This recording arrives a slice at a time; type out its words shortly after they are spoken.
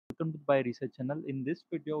Welcome to my research channel. In this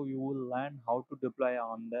video, you will learn how to deploy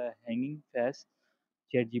on the hanging face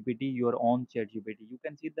ChatGPT, your own ChatGPT. You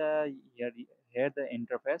can see here the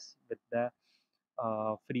interface with the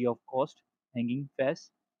free of cost hanging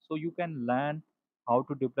face. So you can learn how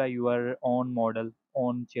to deploy your own model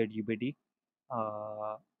on ChatGPT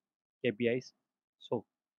uh, KPIs. So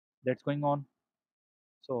that's going on.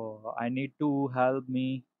 So I need to help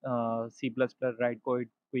me C++ write code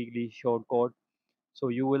quickly, short code, so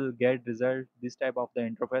you will get result. This type of the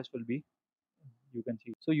interface will be, you can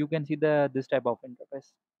see, so you can see the this type of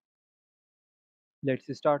interface.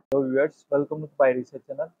 Let's start. So viewers, welcome to my research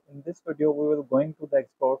channel. In this video we will going to the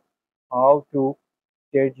explore how to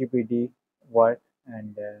ChatGPT work,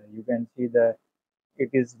 and you can see the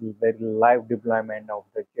it is very live deployment of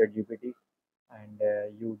the ChatGPT, and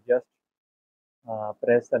you just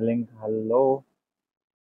press the link hello,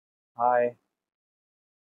 hi,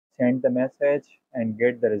 send the message and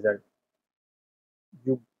get the result.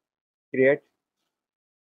 You create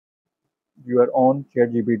your own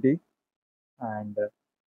ChatGPT, and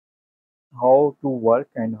how to work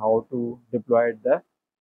and how to deploy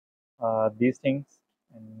these things,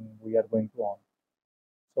 and we are going to on.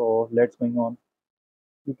 So let's going on.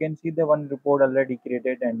 You can see the one report already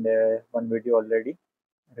created, and one video already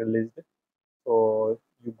released. So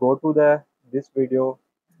you go to the this video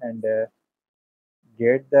and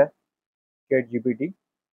get the ChatGPT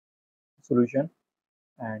solution,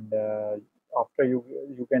 and after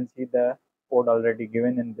you can see the code already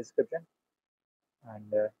given in description,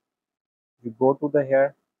 and you go to the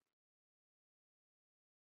here,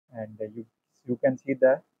 and you can see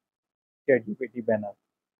the ChatGPT banner.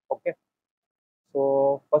 Okay.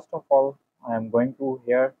 So first of all, I am going to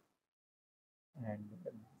here and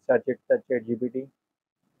search it the ChatGPT.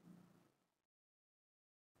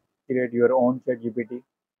 Create your own ChatGPT.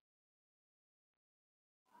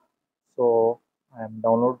 So I am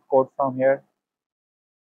download code from here.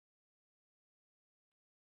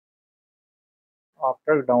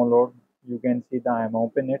 After download, you can see that I am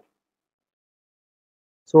open it.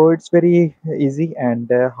 So it's very easy, and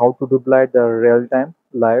how to deploy the real time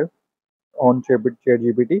live on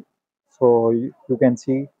ChatGPT. So you can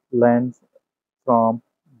see learns from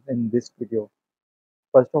in this video.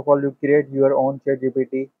 First of all, you create your own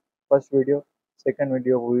ChatGPT. First video. Second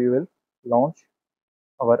video, we will launch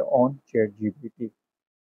our own ChatGPT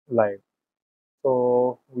live.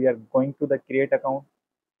 So we are going to the create account.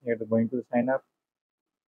 We are going to sign up.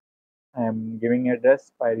 I am giving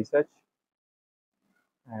address Pyresearch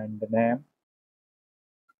and the name.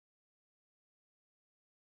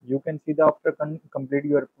 You can see the after complete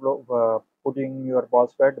your putting your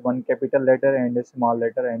password, one capital letter and a small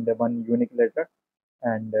letter and one unique letter,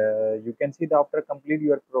 and you can see the after complete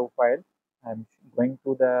your profile. I'm going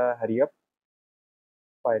to the hurry up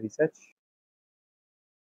Pyresearch.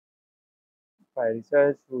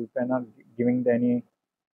 We cannot giving the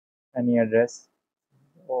any address.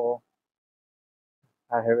 So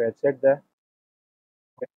I have accepted the.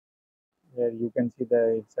 Here you can see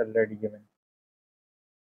the it's already given.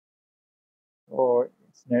 So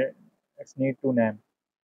it's need to name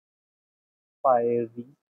file the.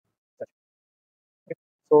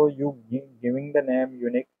 So you giving the name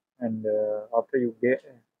unique, and after you get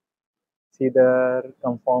see the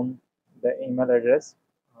confirm the email address.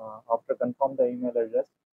 After confirm the email address,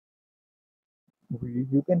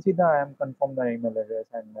 you can see the I am confirm the email address,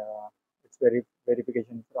 and it's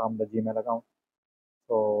verification from the Gmail account.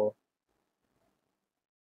 So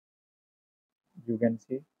you can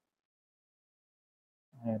see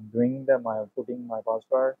I am doing the my putting my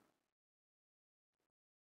password.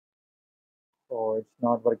 So it's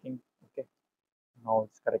not working. Okay, now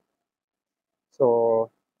it's correct. So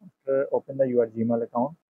after open the your Gmail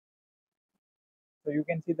account, so you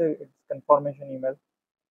can see the it's confirmation email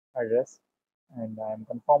address, and I am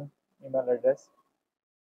confirm email address.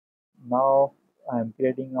 Now I am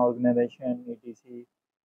creating organization etc.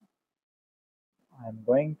 I am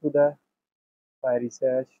going to the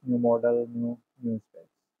research, new model, new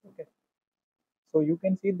space. Okay, so you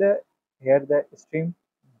can see the here the stream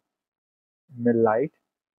light,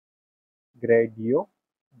 gradio,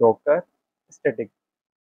 docker, static.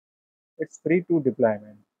 It's free to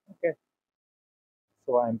deployment. Okay,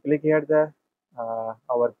 so I'm click here the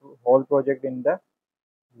our whole project in the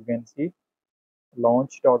you can see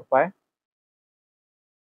launch.py.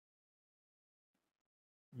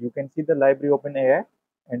 You can see the library open AI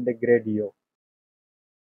and the gradio.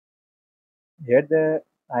 Here the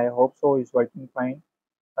I hope so is working fine.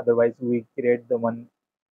 Otherwise we create the one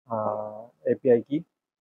API key.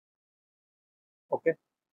 Okay,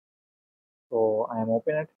 so I am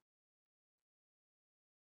open it.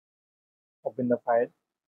 open the file.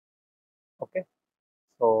 Okay,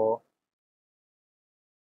 so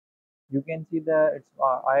you can see the it's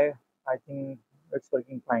I think it's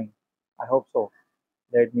working fine. I hope so.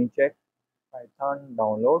 Let me check. Python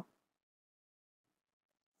download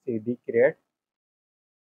cd create.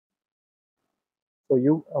 So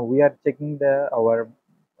you we are checking the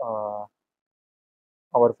uh,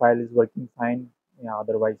 our file is working fine. Yeah,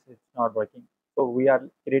 otherwise it's not working. So we are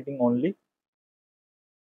creating only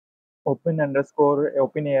openai underscore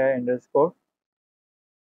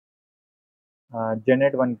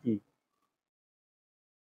generate one key.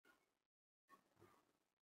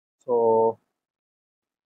 So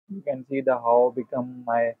you can see the how become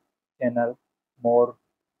my channel more.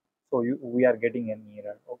 So we are getting an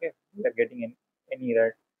error. Okay, we are getting an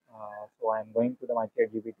error. So I'm going to the my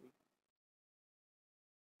ChatGPT.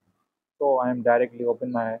 So I'm directly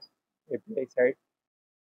open my API site.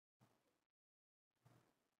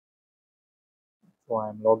 So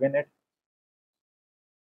I'm logging it.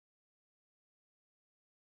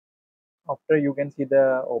 After you can see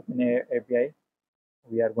the open API,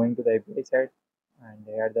 we are going to the API site and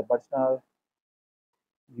add the personal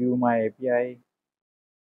view my API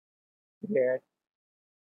create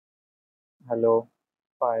hello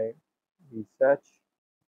by research.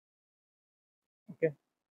 Okay,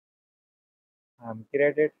 I'm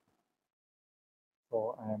created.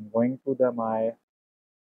 So I'm going to the my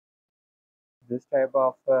this type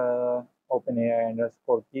of OpenAI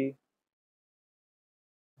underscore key.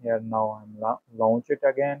 Here now I'm launch it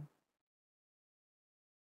again.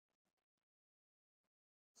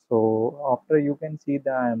 So after you can see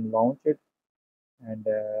that I'm launch it and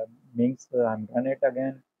means I'm run it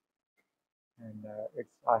again and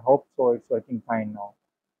it's I hope so it's working fine now.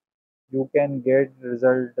 You can get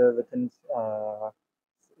result within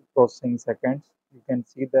processing seconds. You can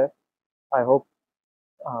see that I hope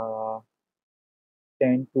uh,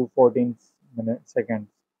 10 to 14 minutes seconds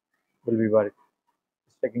will be work.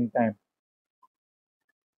 It's taking time.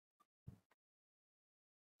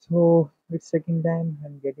 So it's taking time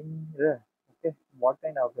and getting error. Okay, what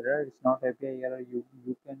kind of error? It's not API error. You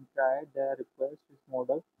can try the request is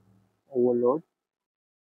model overload.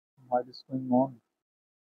 What is going on?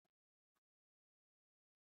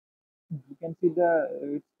 You can see the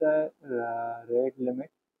it's the rate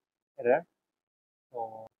limit error.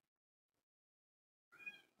 So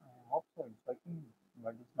I hope so it's working,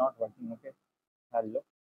 but it's not working. Okay, hello.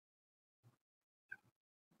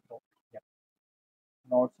 So yeah,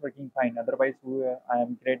 no, it's working fine. Otherwise, I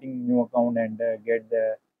am creating new account and get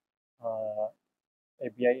the uh,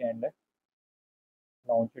 API and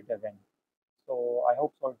launch it again. So I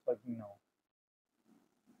hope so it's working now.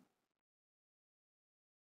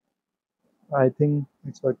 I think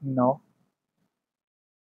it's working now.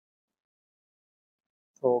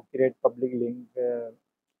 So create public link.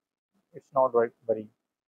 It's not working.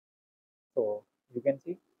 So you can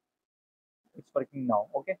see it's working now.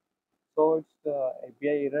 Okay. So it's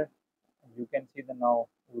API error. You can see the now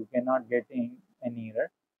we cannot get in any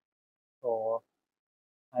error. So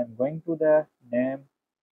I'm going to the name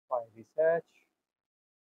by research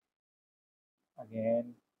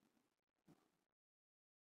again.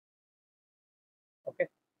 Okay.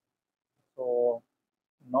 So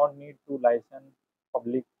not need to license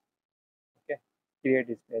public. Okay.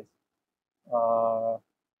 Create space. Uh,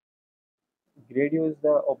 Gradio is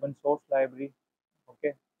the open source library.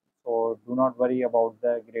 Okay. So do not worry about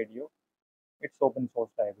the Gradio. It's open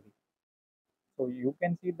source library. So you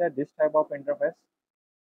can see that this type of interface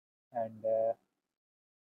and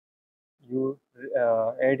you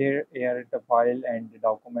add here the file and the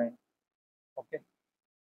document. Okay,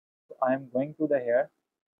 so I am going to the here.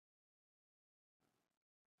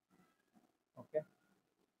 Okay,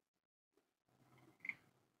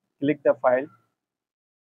 click the file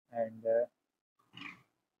and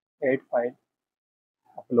add file,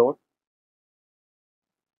 upload,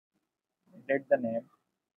 edit the name.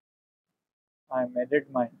 I am edit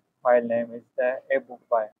my file name is the ebook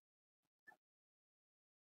file.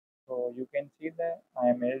 So you can see that I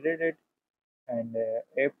am edited it and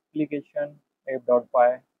application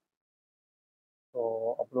app.py.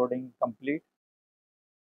 So uploading complete.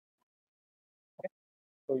 Okay.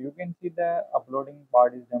 So you can see the uploading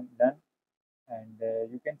part is done and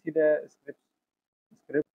you can see the script.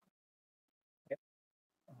 Okay.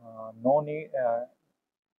 No need.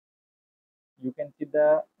 You can see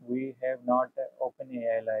the we have not open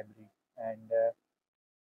AI library and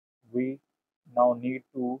we now need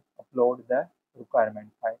to upload the requirement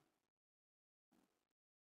file.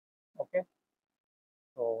 Okay.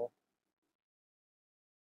 So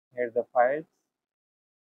here the files.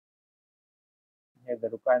 Here the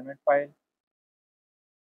requirement file.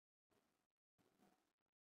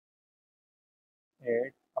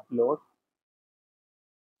 hit upload.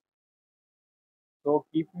 So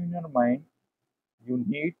keep in your mind, you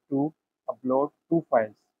need to upload two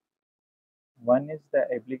files. One is the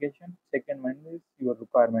application, second one is your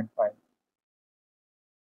requirement file.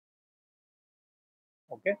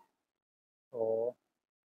 Okay, so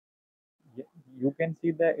you can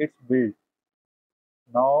see that it's built.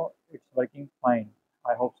 Now it's working fine.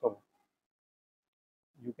 I hope so.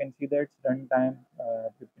 You can see that it's runtime,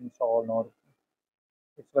 pip install, or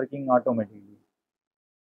it's working automatically.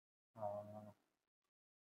 Uh,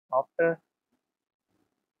 After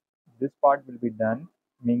this part will be done,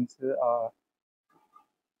 means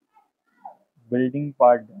building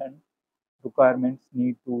part done, requirements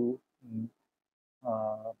need to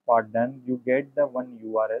part done. You get the one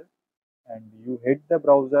URL and you hit the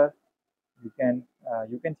browser. You can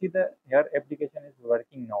see the your application is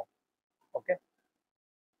working now. Okay,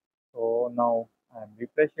 so now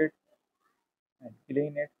refresh it and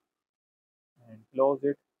clean it and close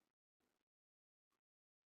it.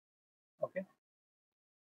 Okay,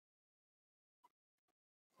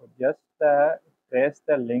 so just press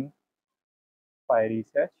the link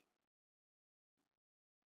Pyresearch.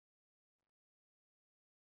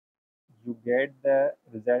 You get the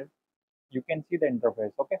result. You can see the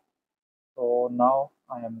interface. Okay, so now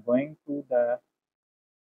I am going to the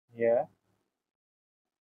here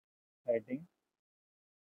heading.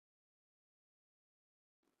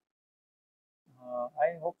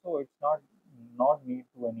 I hope so. It's not need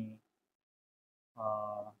to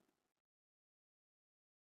uh,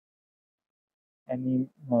 any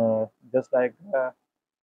just like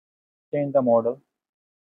change the model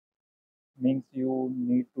means you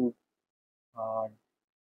need to I'm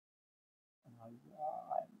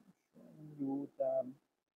showing you the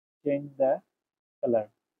change the color.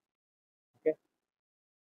 Okay,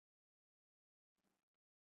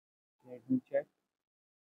 let me check.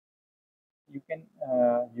 You can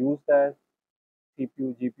use the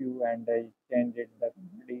CPU, GPU, and change it. That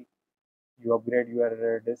already you upgrade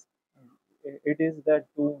your disk. It is the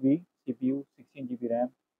 2V CPU, 16 GB RAM,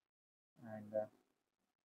 and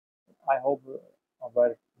I hope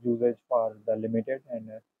our usage for the limited and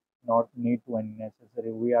not need to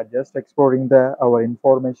unnecessary. We are just exploring the our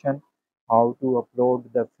information how to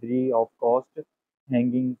upload the free of cost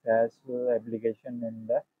hanging as application in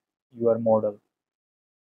the your model,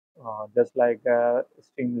 just like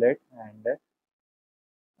Streamlit, and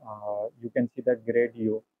you can see the grade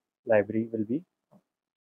U library will be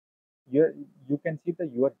here. You can see the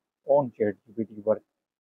your own chat GPT work,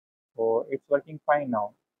 so it's working fine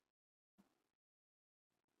now.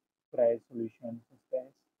 Price solution space.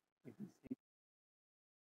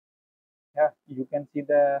 Yeah, you can see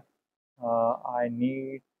the I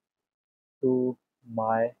need to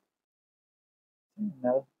my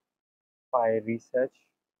channel by research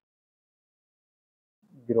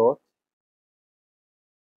growth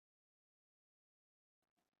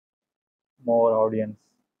more audience.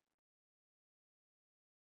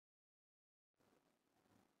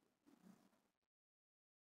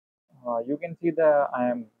 You can see the I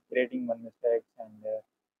am creating one mistakes and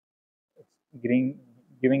it's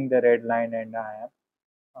giving the red line and I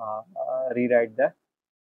am rewrite the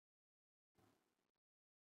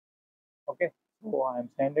okay. So I am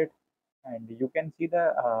send it and you can see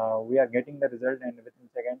the we are getting the result and within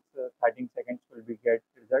seconds 13 seconds will be get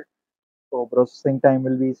result. So processing time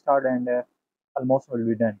will be start and almost will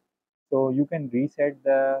be done. So you can reset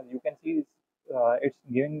the, you can see it's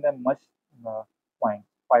giving them much uh, points.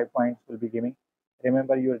 5 points will be giving.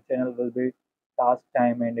 Remember your channel will be task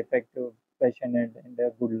time and effective, passionate and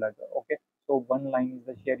good luck. Okay. So one line is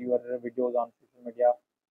the share your videos on social media.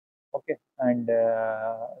 Okay. And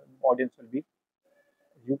audience will be,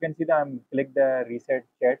 you can see that I'm click the reset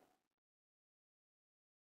chat.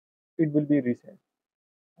 It will be reset.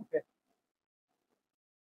 Okay.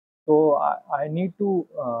 So I need to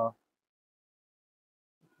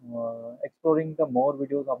exploring the more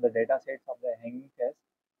videos of the data sets of the hanging test.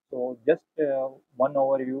 So just one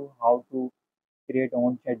overview how to create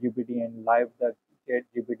own ChatGPT and live the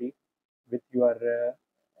ChatGPT with your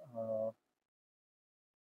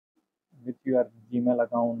with your Gmail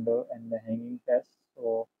account and the hanging test.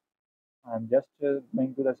 So I'm just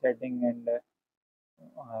going to the setting and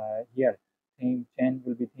here theme change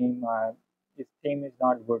will be theme. This theme is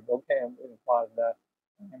not good. Okay, for the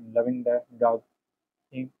I'm loving the dog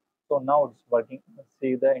theme. So now it's working.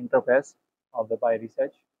 See the interface of the Pi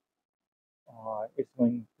Research. It's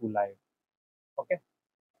going to live. Okay,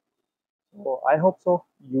 so I hope so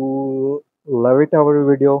you love it our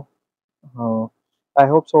video. uh, I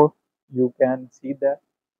hope so you can see that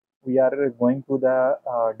we are going to the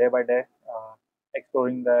day by day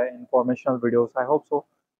exploring the informational videos. I hope so.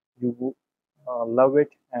 You love it,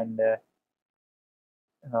 and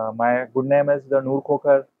my good name is the Noor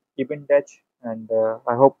Khokar. Keep in touch, and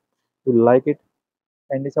I hope you like it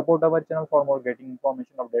and support our channel for more getting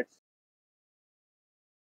information updates.